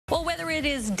Whether it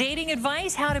is dating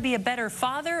advice, how to be a better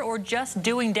father, or just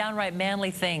doing downright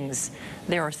manly things,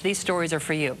 these stories are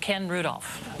for you. Ken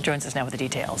Rudolph joins us now with the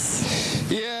details.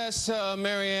 Yes,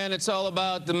 Marianne, it's all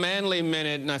about the manly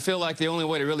minute, and I feel like the only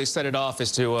way to really set it off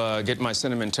is to get my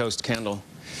cinnamon toast candle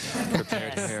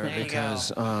prepared here,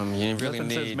 because you really Nothing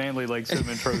need... says manly like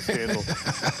cinnamon toast candle.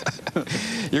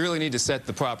 You really need to set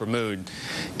the proper mood.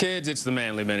 Kids, it's the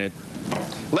manly minute.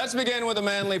 Let's begin with a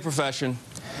manly profession.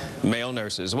 Male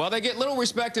nurses. While they get little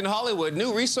respect in Hollywood,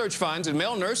 new research finds that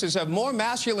male nurses have more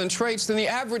masculine traits than the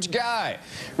average guy.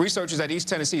 Researchers at East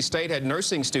Tennessee State had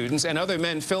nursing students and other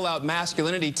men fill out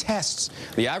masculinity tests.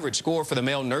 The average score for the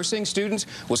male nursing students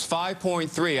was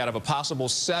 5.3 out of a possible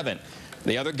 7.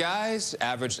 The other guys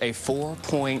averaged a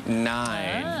 4.9.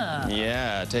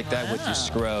 Yeah, take that with your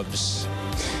scrubs.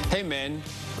 Hey, men.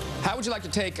 How would you like to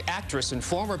take actress and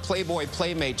former Playboy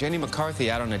playmate Jenny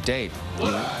McCarthy out on a date?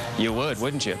 You would,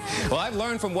 wouldn't you? Well, I've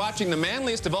learned from watching the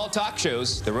manliest of all talk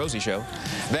shows, The Rosie Show,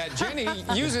 that Jenny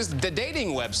uses the dating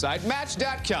website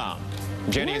Match.com.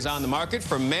 Jenny is on the market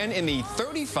for men in the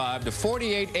 35 to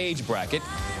 48 age bracket,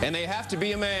 and they have to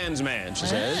be a man's man, she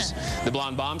says. The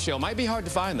blonde bombshell might be hard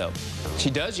to find, though. She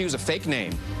does use a fake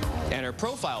name, and her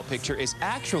profile picture is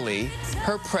actually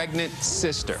her pregnant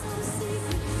sister,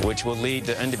 which will lead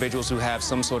to individuals who have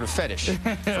some sort of fetish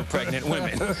for pregnant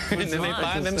women. And then they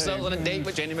find themselves on a date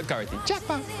with Jenny McCarthy.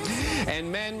 Jackpot.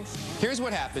 And men, here's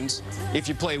what happens if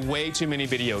you play way too many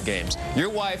video games. Your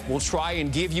wife will try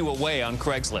and give you away on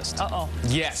Craigslist. Uh-oh.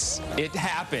 Yes, it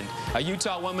happened. A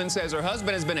Utah woman says her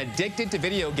husband has been addicted to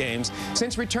video games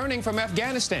since returning from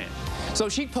Afghanistan. So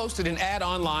she posted an ad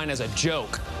online as a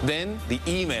joke. Then the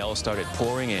emails started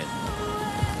pouring in.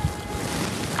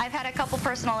 I've had a couple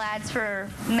personal ads for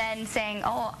men saying,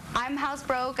 "Oh, I'm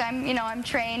housebroke. I'm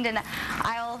trained, and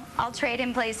I'll trade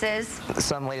in places."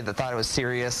 Some lady that thought it was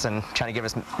serious and trying to give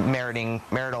us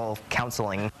marital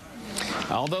counseling.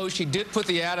 Although she did put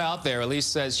the ad out there, Elise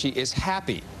says she is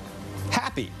happy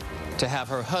to have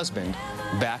her husband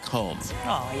back home.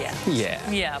 Oh, yeah. Yeah.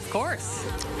 Yeah, of course.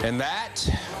 And that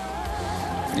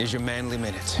is your manly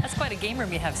minute. That's quite a game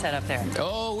room you have set up there.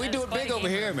 Oh, we do it big over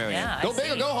here, Marianne. Yeah, go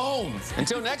big or go home.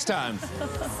 Until next time,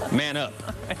 man up.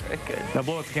 Very good. Now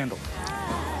blow out the candle.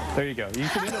 There you go. You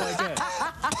can end it like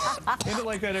that. End it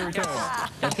like that every time.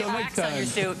 Until next time,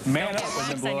 man up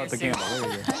and then blow out the candle. There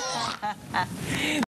you go.